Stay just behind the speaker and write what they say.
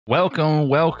Welcome,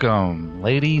 welcome,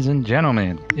 ladies and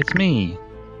gentlemen. It's me,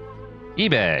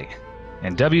 eBay,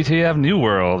 and WTF New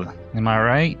World. Am I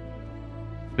right?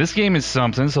 This game is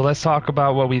something, so let's talk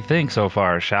about what we think so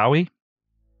far, shall we?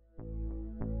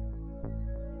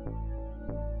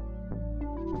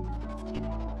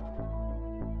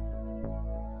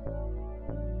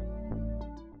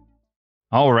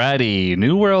 Alrighty,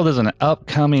 New World is an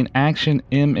upcoming action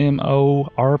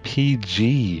MMO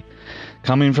RPG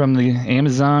coming from the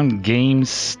Amazon Games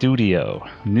Studio.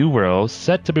 New World,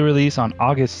 set to be released on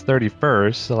August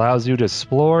 31st, allows you to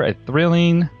explore a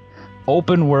thrilling,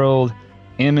 open-world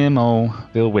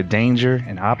MMO filled with danger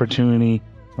and opportunity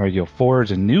where you'll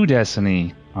forge a new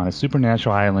destiny on a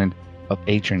supernatural island of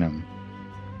Atronum.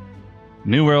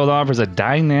 New World offers a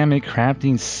dynamic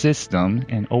crafting system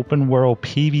and open-world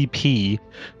PvP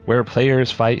where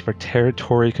players fight for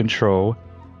territory control,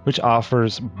 which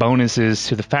offers bonuses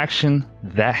to the faction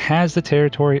that has the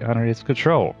territory under its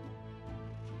control.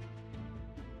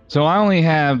 So I only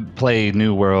have played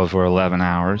New World for 11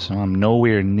 hours, so I'm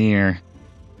nowhere near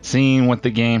seeing what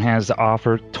the game has to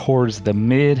offer towards the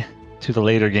mid to the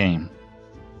later game.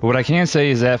 But what I can say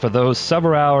is that for those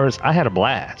several hours, I had a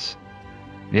blast.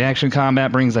 The action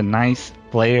combat brings a nice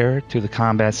flair to the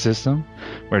combat system,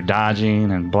 where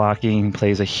dodging and blocking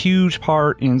plays a huge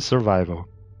part in survival.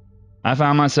 I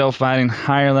found myself fighting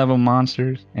higher level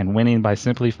monsters and winning by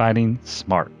simply fighting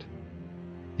smart.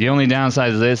 The only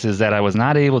downside to this is that I was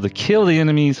not able to kill the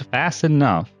enemies fast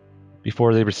enough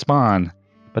before they respawn,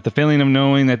 but the feeling of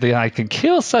knowing that I could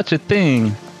kill such a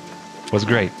thing was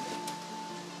great.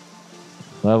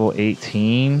 Level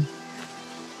 18.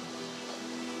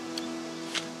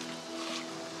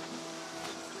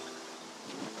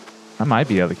 I might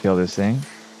be able to kill this thing.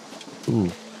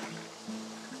 Ooh.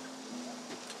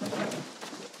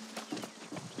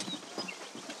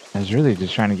 I was really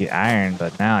just trying to get iron,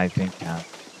 but now I think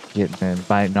I'm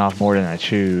biting off more than I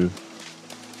chew.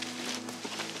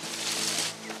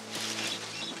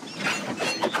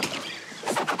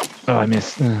 Oh, I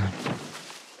missed.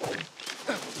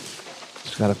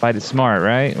 Just gotta fight it smart,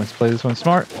 right? Let's play this one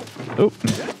smart. Oh,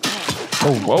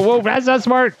 whoa, whoa, that's not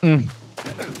smart.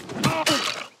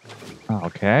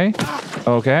 Okay.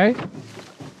 Okay.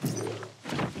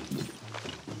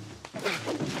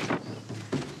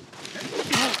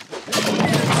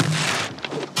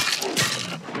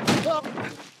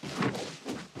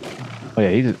 Oh yeah,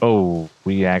 he just. Oh,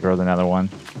 we aggroed another one.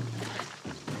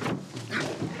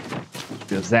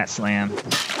 Does that slam?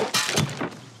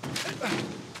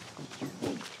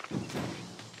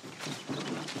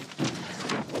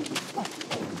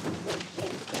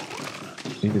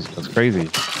 He just goes crazy.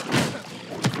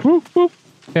 Whoop, whoop.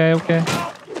 Okay, okay.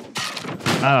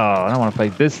 Oh, I don't want to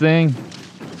fight this thing.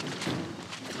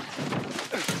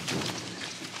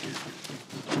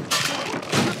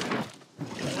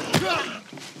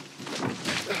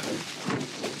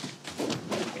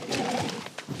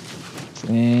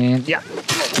 And yeah.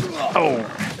 Oh.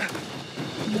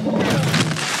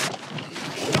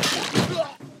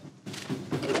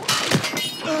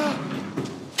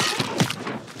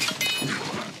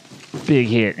 Big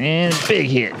hit and big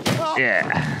hit.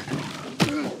 Yeah.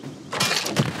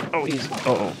 Oh, he's.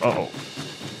 Oh, oh.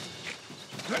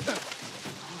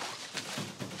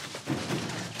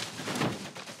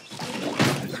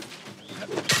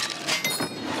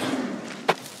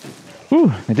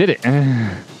 Whew, I did it.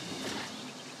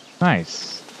 Nice.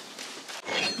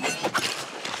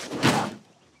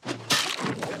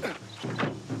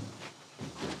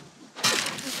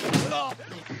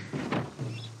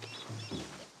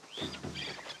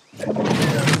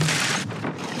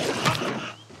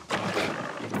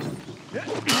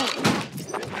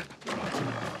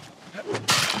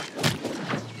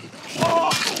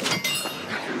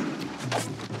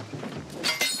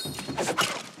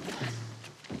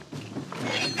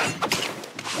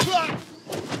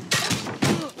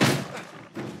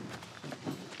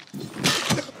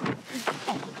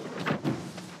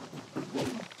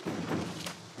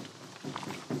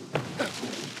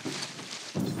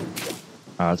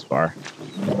 Oh, that's far.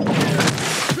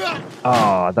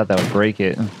 Oh, I thought that would break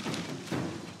it.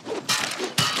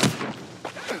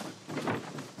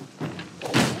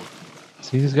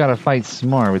 So you just gotta fight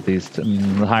smart with these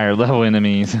higher level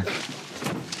enemies.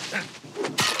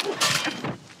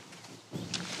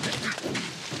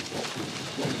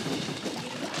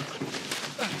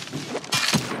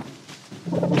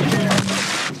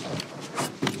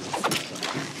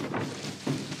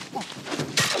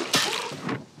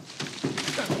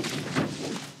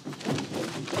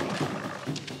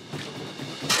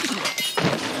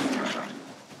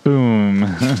 Boom.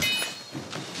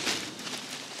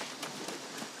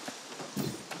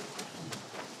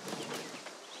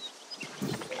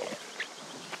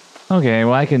 Okay,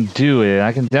 well I can do it.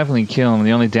 I can definitely kill them.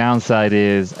 The only downside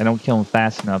is I don't kill them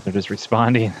fast enough. They're just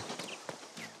responding.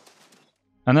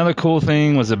 Another cool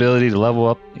thing was the ability to level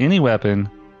up any weapon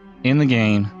in the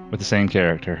game with the same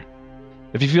character.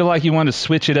 If you feel like you want to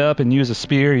switch it up and use a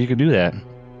spear, you can do that.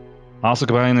 Also,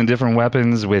 combining different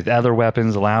weapons with other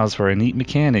weapons allows for a neat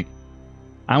mechanic.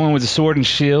 I went with the sword and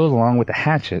shield along with the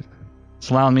hatchet. This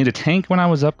allowed me to tank when I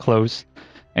was up close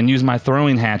and use my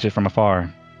throwing hatchet from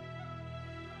afar.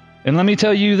 And let me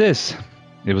tell you this,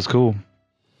 it was cool.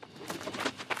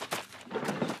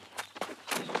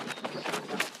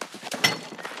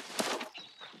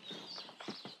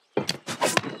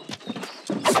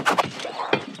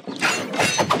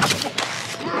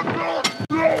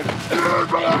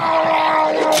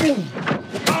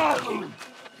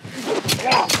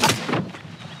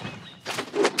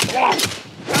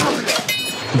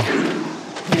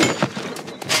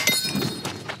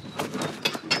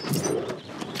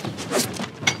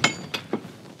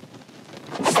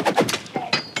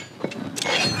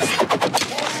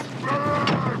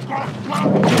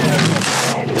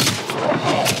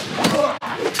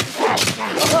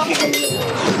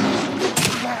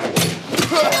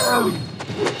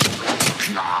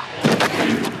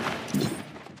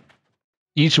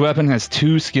 Each weapon has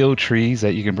 2 skill trees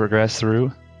that you can progress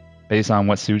through based on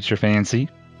what suits your fancy.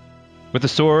 With the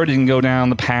sword, you can go down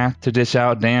the path to dish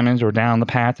out damage or down the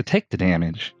path to take the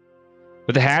damage.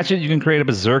 With the hatchet, you can create a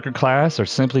berserker class or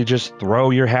simply just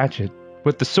throw your hatchet.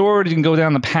 With the sword, you can go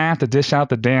down the path to dish out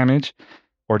the damage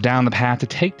or down the path to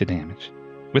take the damage.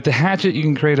 With the hatchet, you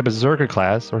can create a berserker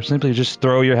class or simply just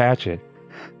throw your hatchet.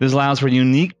 This allows for a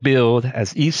unique build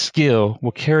as each skill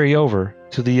will carry over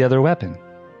to the other weapon.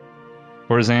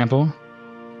 For example,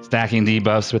 stacking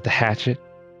debuffs with the hatchet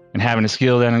and having a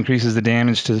skill that increases the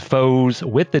damage to foes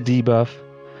with the debuff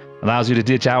allows you to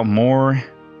dish out more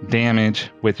damage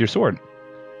with your sword.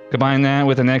 Combine that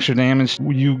with an extra damage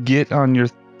you get on your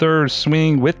 3rd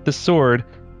swing with the sword,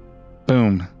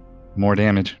 boom, more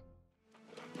damage.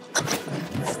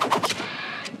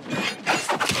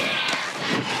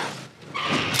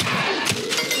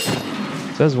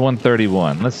 It says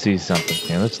 131. Let's see something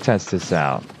here. Let's test this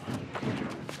out.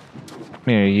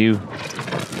 Come here, you.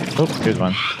 Oops, here's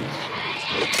one.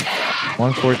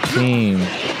 114.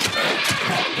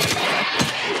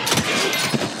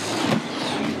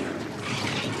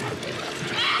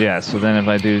 Yeah, so then if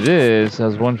I do this, that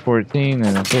was 114,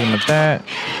 and I hit him with that.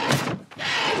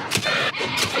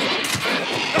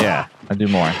 Yeah, I do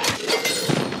more.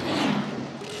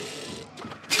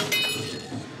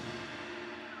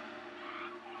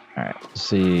 Alright, let's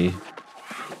see.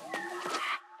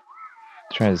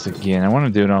 Try this again. I want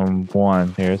to do it on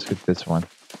 1. Here, let's get this one.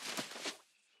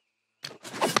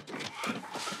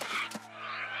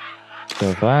 So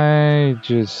if I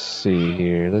just see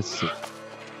here, let's see.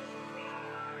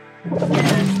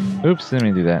 Oops, let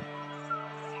me do that.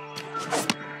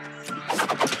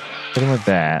 Hit him with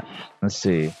that. Let's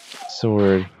see.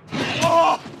 Sword.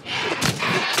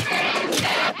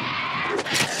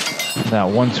 About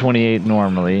 128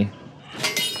 normally.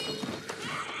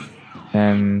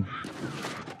 And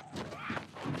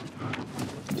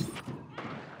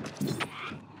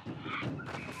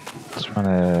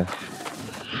are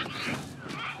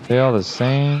they all the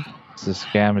same? It's the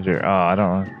scavenger. Oh, I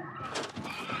don't know.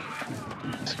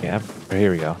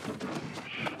 Here we go.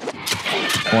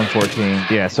 114.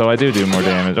 Yeah, so I do more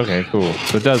damage. Okay, cool.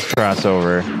 So it does cross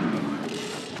over.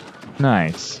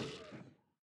 Nice.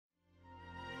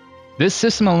 This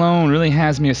system alone really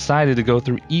has me excited to go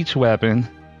through each weapon,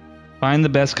 find the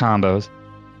best combos.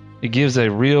 It gives a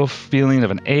real feeling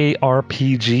of an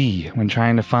ARPG when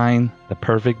trying to find the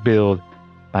perfect build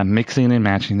by mixing and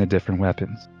matching the different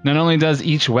weapons. Not only does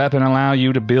each weapon allow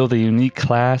you to build a unique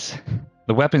class,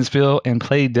 the weapons feel and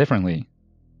play differently.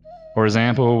 For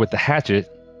example, with the hatchet,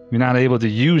 you're not able to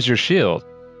use your shield.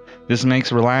 This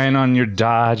makes relying on your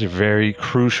dodge very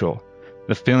crucial.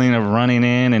 The feeling of running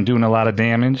in and doing a lot of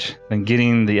damage, then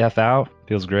getting the F out,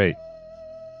 feels great.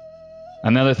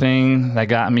 Another thing that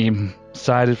got me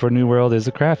excited for New World is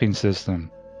the crafting system.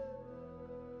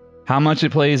 How much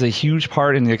it plays a huge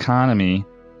part in the economy.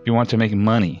 If you want to make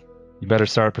money, you better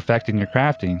start perfecting your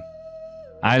crafting.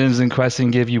 Items in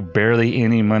questing give you barely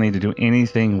any money to do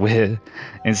anything with,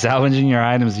 and salvaging your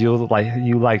items yield like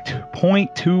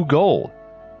 0.2 gold.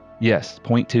 Yes,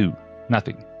 0.2.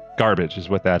 Nothing. Garbage is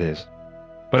what that is.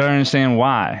 But I understand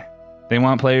why. They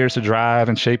want players to drive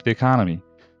and shape the economy,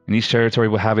 and each territory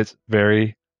will have its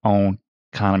very own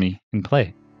economy in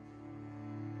play.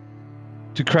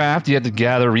 To craft, you have to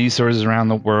gather resources around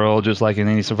the world, just like in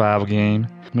any survival game.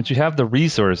 Once you have the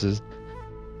resources,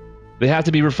 they have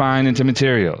to be refined into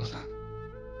materials.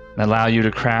 that allow you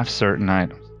to craft certain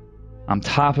items. On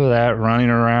top of that, running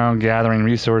around gathering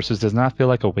resources does not feel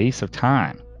like a waste of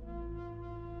time.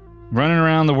 Running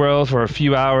around the world for a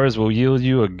few hours will yield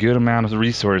you a good amount of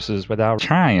resources without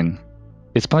trying.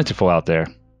 It's plentiful out there.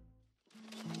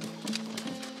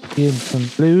 Get some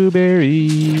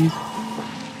blueberries.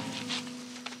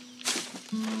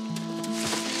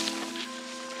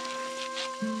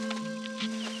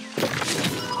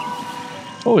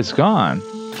 Oh, it's gone.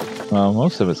 Well,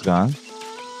 most of it's gone.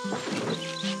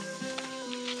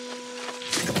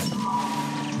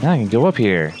 Now I can go up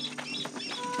here.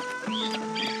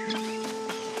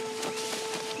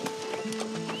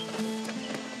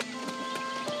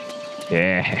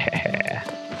 Yeah.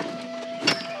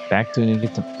 Back to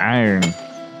get some iron.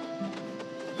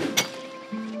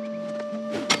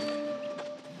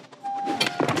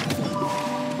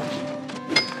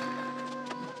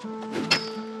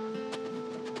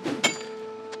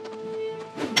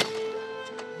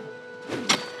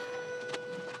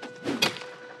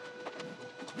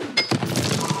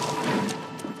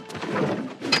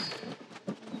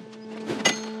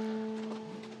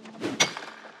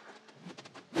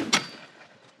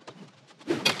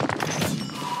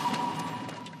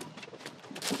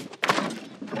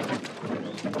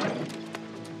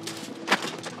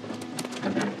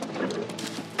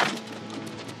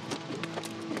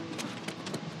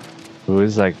 Ooh,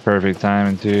 it's like perfect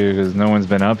timing too, because no one's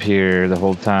been up here the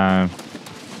whole time.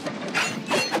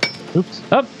 Oops,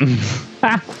 up!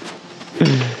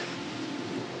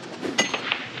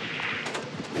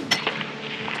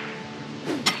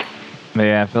 But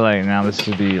yeah, I feel like now this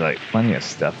should be like plenty of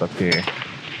stuff up here.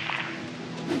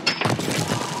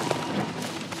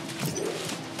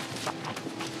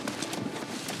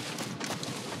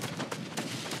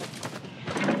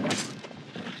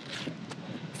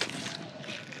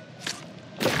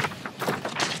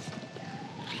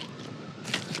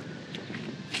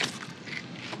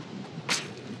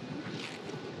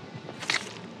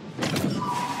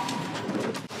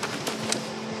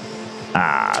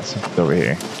 Ah, something's over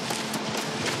here.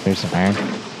 There's some iron.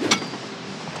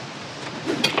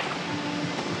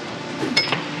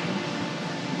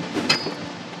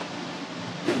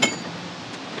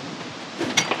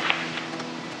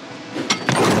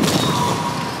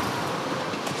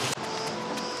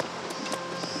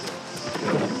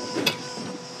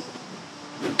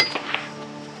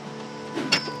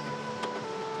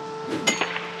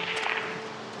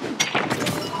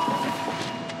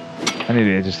 I need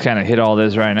to just kind of hit all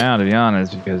this right now, to be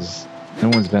honest, because no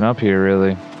one's been up here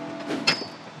really.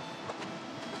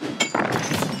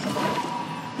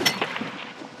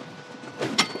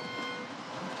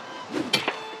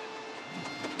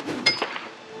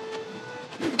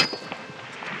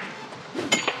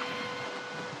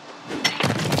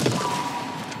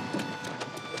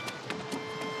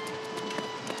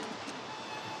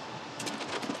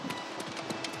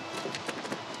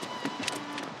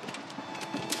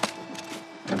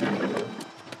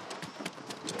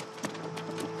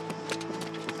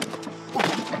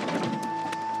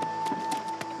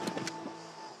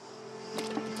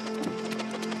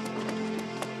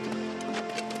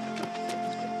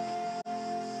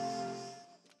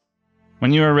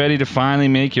 When you are ready to finally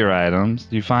make your items,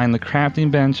 you find the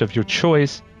crafting bench of your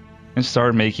choice and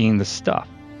start making the stuff.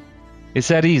 It's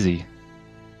that easy.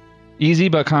 Easy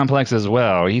but complex as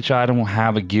well. Each item will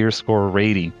have a gear score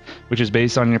rating, which is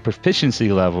based on your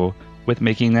proficiency level with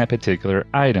making that particular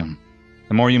item.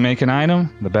 The more you make an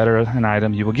item, the better an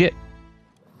item you will get.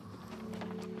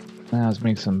 Now let's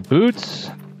make some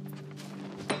boots.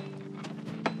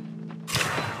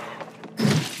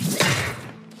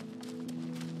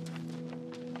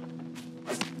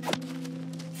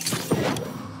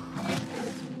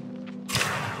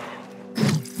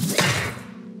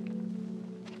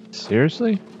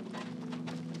 Seriously?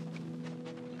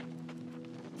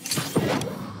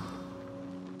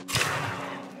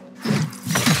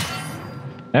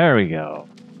 There we go.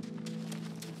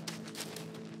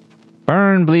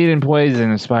 Burn, bleed, and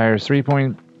poison inspires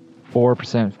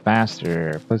 3.4%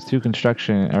 faster. Plus 2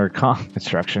 construction or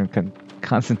constitution.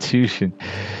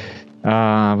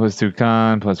 Plus 2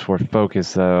 con, plus 4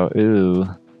 focus though. Ooh.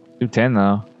 210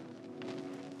 though.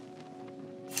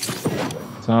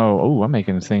 So, oh, I'm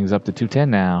making things up to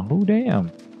 210 now. Oh,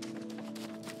 damn.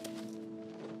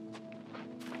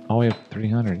 All the way up to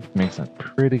 300. You can make some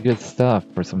pretty good stuff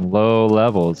for some low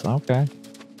levels. Okay.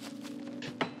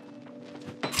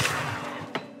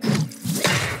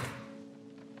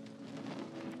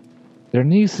 There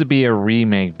needs to be a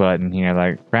remake button here,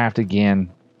 like craft again.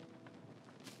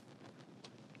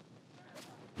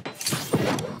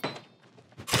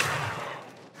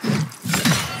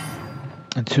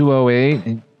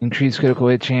 208. Increase critical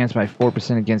hit chance by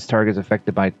 4% against targets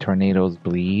affected by tornadoes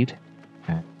bleed.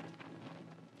 Okay.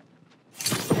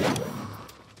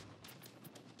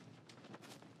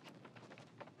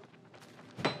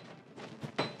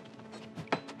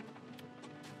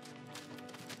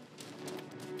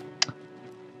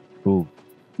 Ooh,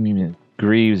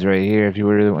 Greaves right here. If you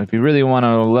really want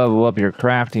to level up your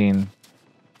crafting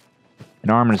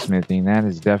and armor smithing, that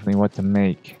is definitely what to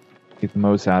make. Get the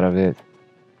most out of it.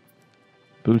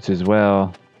 Boots as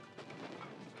well.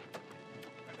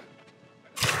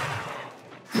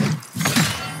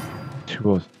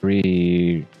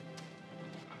 .203.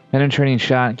 Penetrating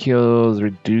shot kills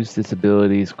reduce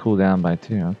disabilities cooldown by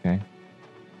 2. Okay.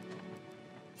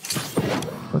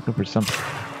 Looking for something.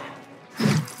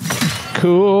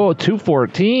 Cool.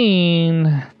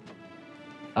 214.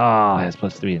 Ah, that's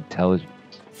supposed to be intelligence.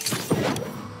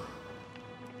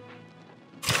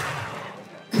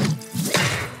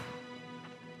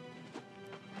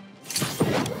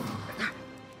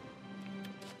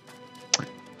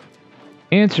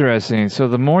 Interesting. So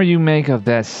the more you make of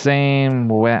that same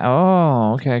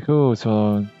oh, okay, cool.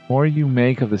 So the more you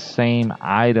make of the same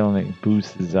item, it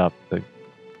boosts up.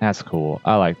 That's cool.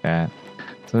 I like that.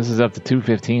 So this is up to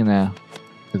 215 now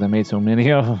because I made so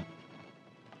many of them.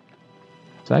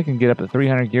 So I can get up to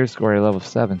 300 gear score at level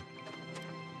 7.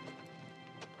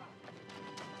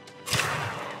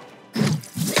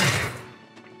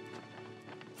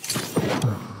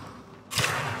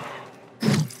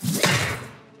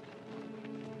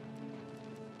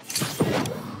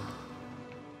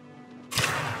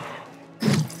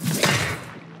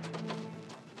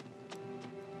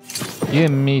 Give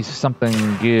me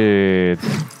something good.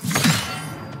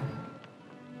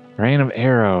 Rain of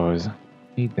arrows.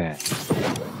 Need that.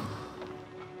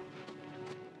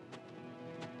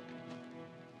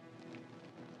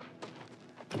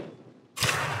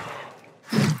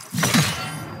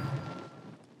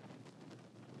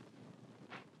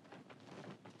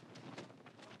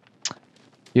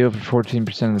 Heal for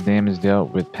 14% of the damage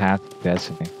dealt with Path of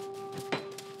Destiny.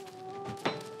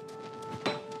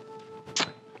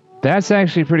 That's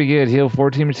actually pretty good. Heal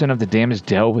 14% of the damage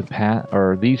dealt with Path,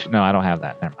 or these. No, I don't have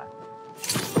that. Never mind.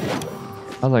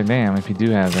 I was like, damn, if you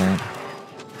do have that.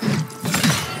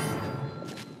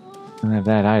 I don't have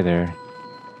that either.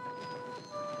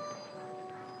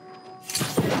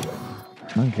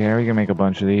 Okay, we can make a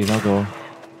bunch of these. I'll go.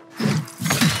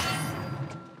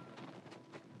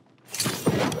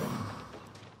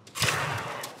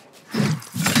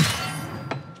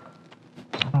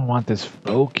 I don't want this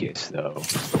focus, though.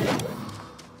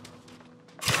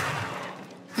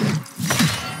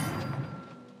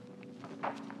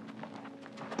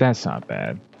 That's not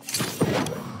bad.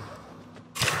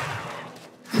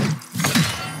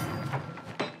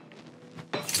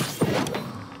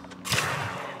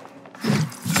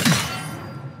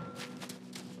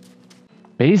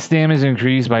 Base damage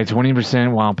increased by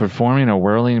 20% while performing a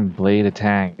whirling blade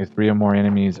attack if 3 or more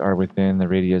enemies are within the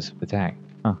radius of attack.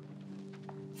 Huh.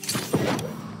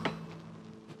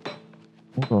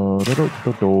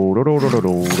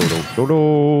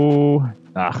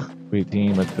 Ah, sweet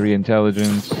team with 3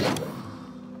 intelligence.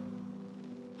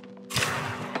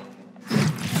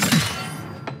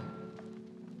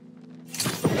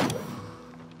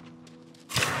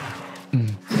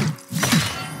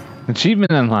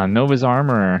 Achievement unlocked, Nova's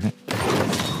Armor.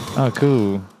 Oh,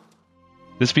 cool.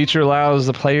 This feature allows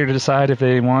the player to decide if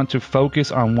they want to focus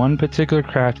on one particular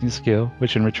crafting skill,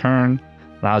 which in return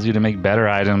allows you to make better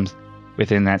items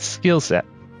within that skill set.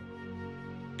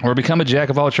 Or become a jack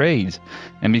of all trades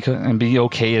and be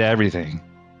okay at everything.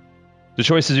 The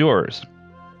choice is yours.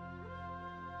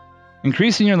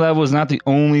 Increasing your level is not the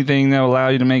only thing that will allow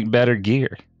you to make better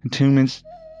gear. Attunements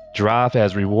drop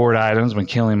as reward items when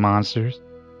killing monsters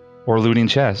or looting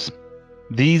chests.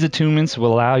 These attunements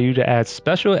will allow you to add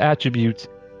special attributes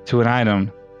to an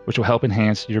item, which will help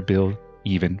enhance your build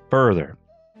even further.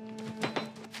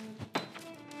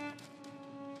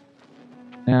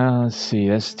 Now, let's see,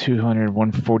 that's 200,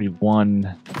 141.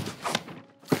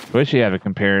 I wish you have a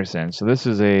comparison. So this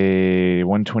is a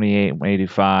 128,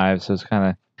 185, so it's kind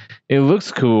of, it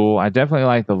looks cool. I definitely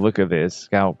like the look of this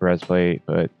scout breastplate,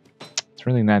 but it's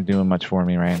really not doing much for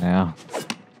me right now.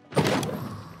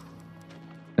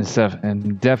 And stuff,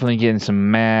 and definitely getting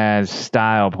some mad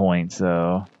style points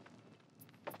though.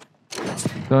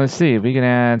 So let's see if we can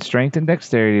add strength and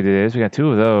dexterity to this. We got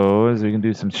 2 of those. We can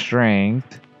do some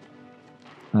strength.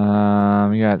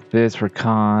 We got this for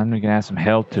con. We can add some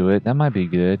health to it. That might be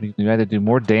good. We can either do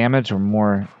more damage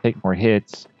or take more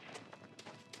hits.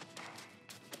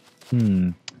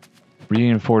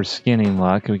 Reinforce skinning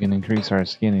luck. We can increase our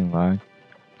skinning luck.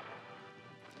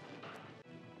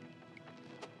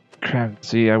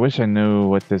 See, I wish I knew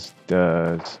what this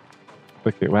does.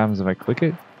 Click it. What happens if I click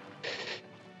it?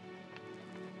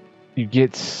 You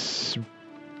get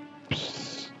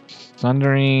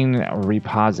Sundering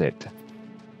Reposit.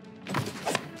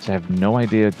 Which I have no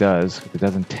idea it does, because it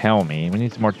doesn't tell me. We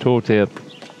need some more tooltip.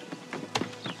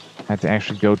 I have to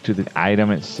actually go to the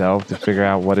item itself to figure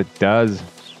out what it does.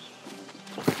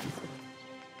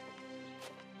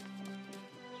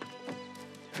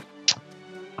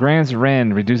 Grants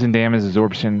Rend, reducing damage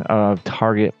absorption of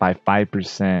target by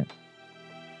 5%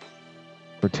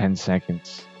 for 10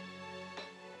 seconds.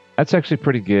 That's actually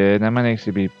pretty good. That might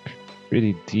actually be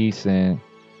pretty decent.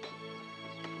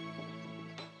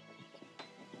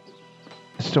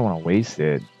 I just don't want to waste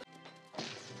it.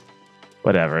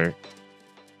 Whatever.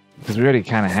 Because we already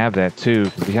kind of have that too.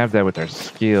 Because we have that with our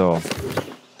skill.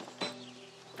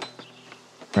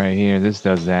 Right here, this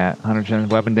does that. 100%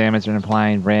 weapon damage and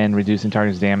applying Rend, reducing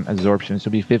target's damage absorption. This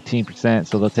will be 15%,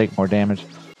 so they'll take more damage.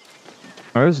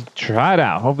 All right, let's try it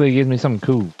out. Hopefully it gives me something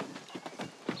cool.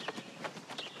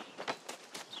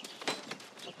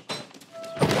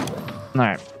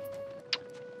 Alright.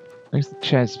 There's the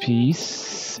chest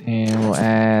piece. And we'll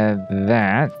add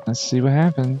that. Let's see what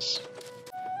happens.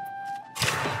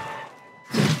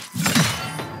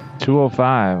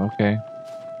 205, okay.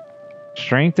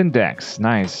 Strength and Dex.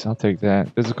 Nice. I'll take that.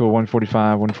 Physical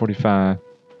 145, 145.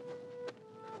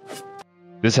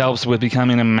 This helps with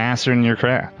becoming a master in your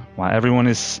craft. While everyone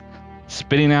is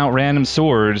spitting out random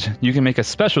swords, you can make a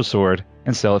special sword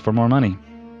and sell it for more money.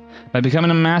 By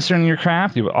becoming a master in your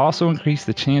craft, you will also increase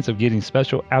the chance of getting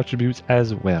special attributes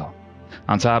as well.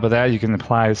 On top of that, you can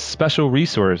apply a special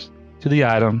resource to the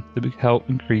item to help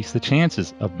increase the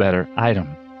chances of better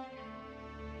item.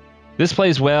 This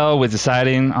plays well with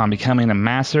deciding on becoming a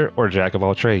master or jack of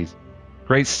all trades.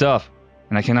 Great stuff,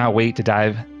 and I cannot wait to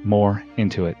dive more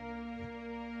into it.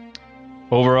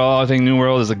 Overall, I think New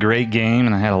World is a great game,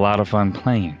 and I had a lot of fun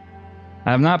playing.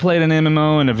 I have not played an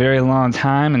MMO in a very long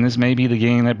time, and this may be the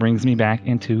game that brings me back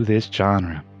into this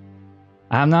genre.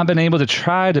 I have not been able to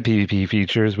try the PvP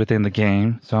features within the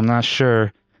game, so I'm not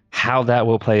sure how that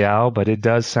will play out, but it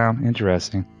does sound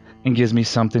interesting and gives me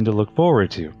something to look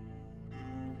forward to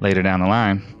later down the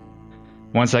line.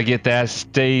 Once I get that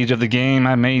stage of the game,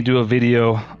 I may do a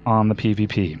video on the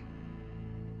PvP.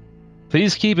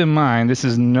 Please keep in mind this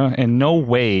is in no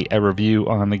way a review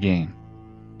on the game,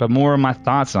 but more of my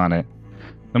thoughts on it.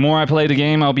 The more I play the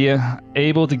game, I'll be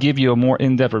able to give you a more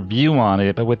in-depth review on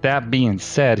it, but with that being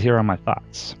said, here are my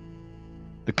thoughts.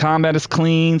 The combat is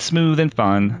clean, smooth, and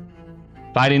fun.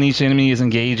 Fighting each enemy is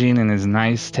engaging and is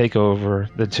nice take over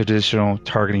the traditional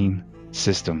targeting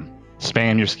system.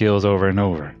 Spam your skills over and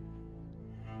over.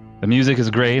 The music is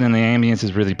great and the ambience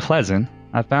is really pleasant.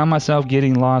 I found myself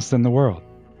getting lost in the world.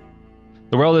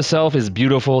 The world itself is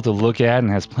beautiful to look at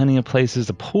and has plenty of places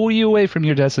to pull you away from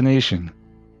your destination.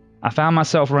 I found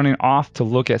myself running off to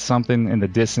look at something in the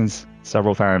distance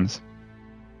several times.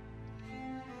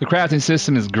 The crafting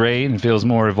system is great and feels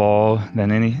more evolved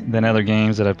than other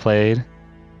games that I've played.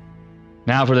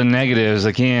 Now for the negatives,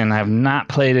 again, I have not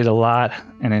played it a lot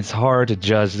and it's hard to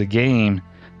judge the game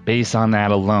based on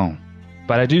that alone.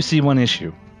 But I do see one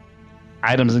issue: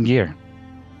 items and gear.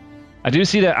 I do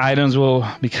see that items will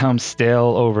become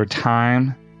stale over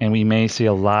time and we may see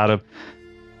a lot of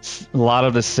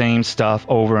the same stuff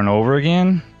over and over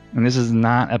again, and this is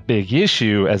not a big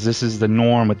issue as this is the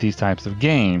norm with these types of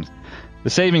games. The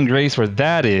saving grace for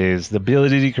that is the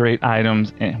ability to create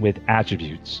items with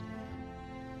attributes.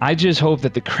 I just hope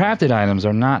that the crafted items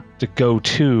are not the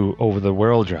go-to over the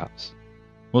world drops.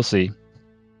 We'll see.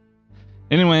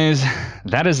 Anyways,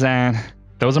 that is that.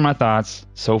 Those are my thoughts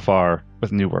so far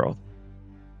with New World.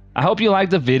 I hope you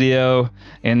liked the video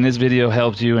and this video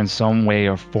helped you in some way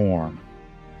or form.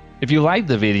 If you liked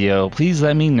the video, please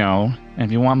let me know, and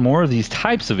if you want more of these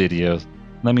types of videos,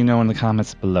 let me know in the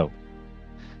comments below.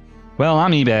 Well,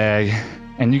 I'm eBag,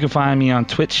 and you can find me on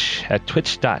Twitch at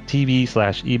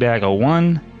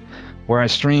twitch.tv/ebag01, where I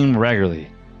stream regularly.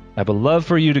 I would love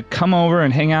for you to come over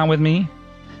and hang out with me.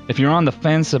 If you're on the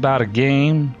fence about a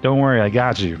game, don't worry, I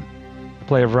got you. I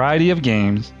play a variety of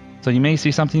games, so you may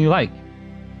see something you like.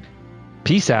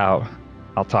 Peace out.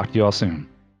 I'll talk to you all soon.